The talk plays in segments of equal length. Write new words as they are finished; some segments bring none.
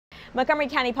Montgomery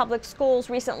County Public Schools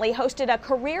recently hosted a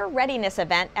career readiness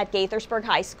event at Gaithersburg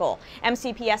High School.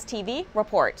 MCPS-TV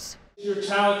reports.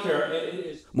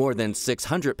 More than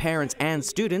 600 parents and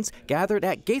students gathered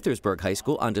at Gaithersburg High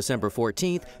School on December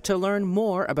 14th to learn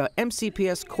more about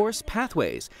MCPS course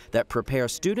pathways that prepare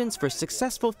students for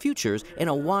successful futures in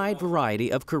a wide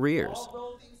variety of careers.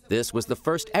 This was the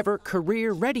first ever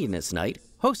Career Readiness Night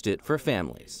hosted for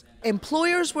families.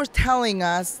 Employers were telling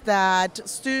us that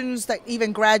students that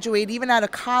even graduate, even out of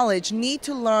college, need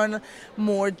to learn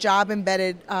more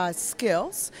job-embedded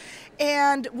skills.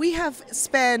 And we have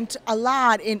spent a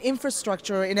lot in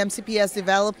infrastructure in MCPS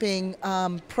developing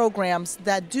programs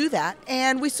that do that.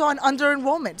 And we saw an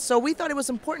under-enrollment. So we thought it was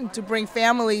important to bring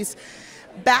families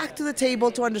back to the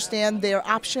table to understand their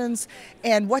options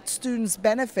and what students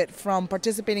benefit from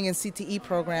participating in CTE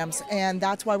programs. And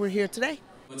that's why we're here today.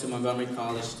 To Montgomery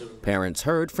College. Parents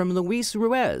heard from Luis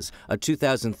Ruiz, a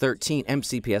 2013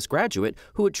 MCPS graduate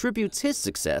who attributes his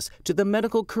success to the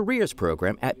Medical Careers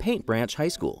program at Paint Branch High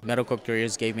School. Medical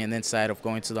Careers gave me an insight of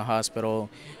going to the hospital,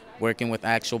 working with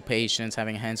actual patients,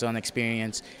 having hands-on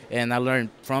experience, and I learned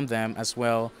from them as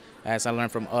well as I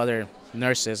learned from other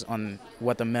nurses on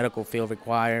what the medical field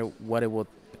requires,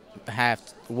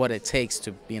 what it takes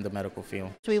to be in the medical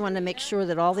field. We want to make sure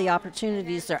that all the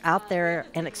opportunities are out there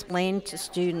and explained to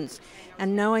students,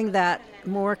 and knowing that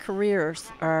more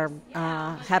careers are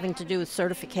having to do with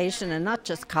certification, and not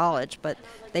just college, but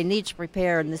they need to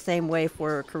prepare in the same way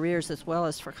for careers as well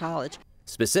as for college.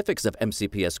 Specifics of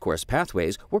MCPS course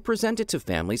pathways were presented to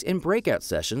families in breakout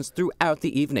sessions throughout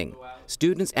the evening.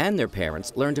 Students and their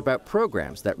parents learned about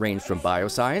programs that range from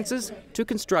biosciences to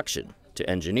construction to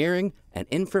engineering and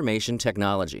information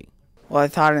technology. Well, I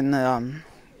thought in the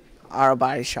auto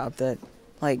body shop that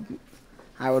I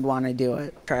would want to do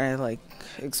it, try to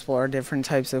explore different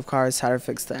types of cars, how to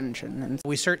fix the engine.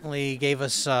 We certainly gave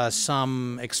us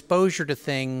some exposure to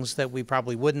things that we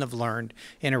probably wouldn't have learned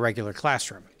in a regular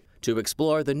classroom. To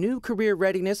explore the new Career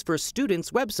Readiness for Students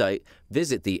website,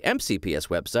 visit the MCPS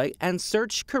website and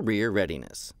search Career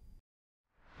Readiness.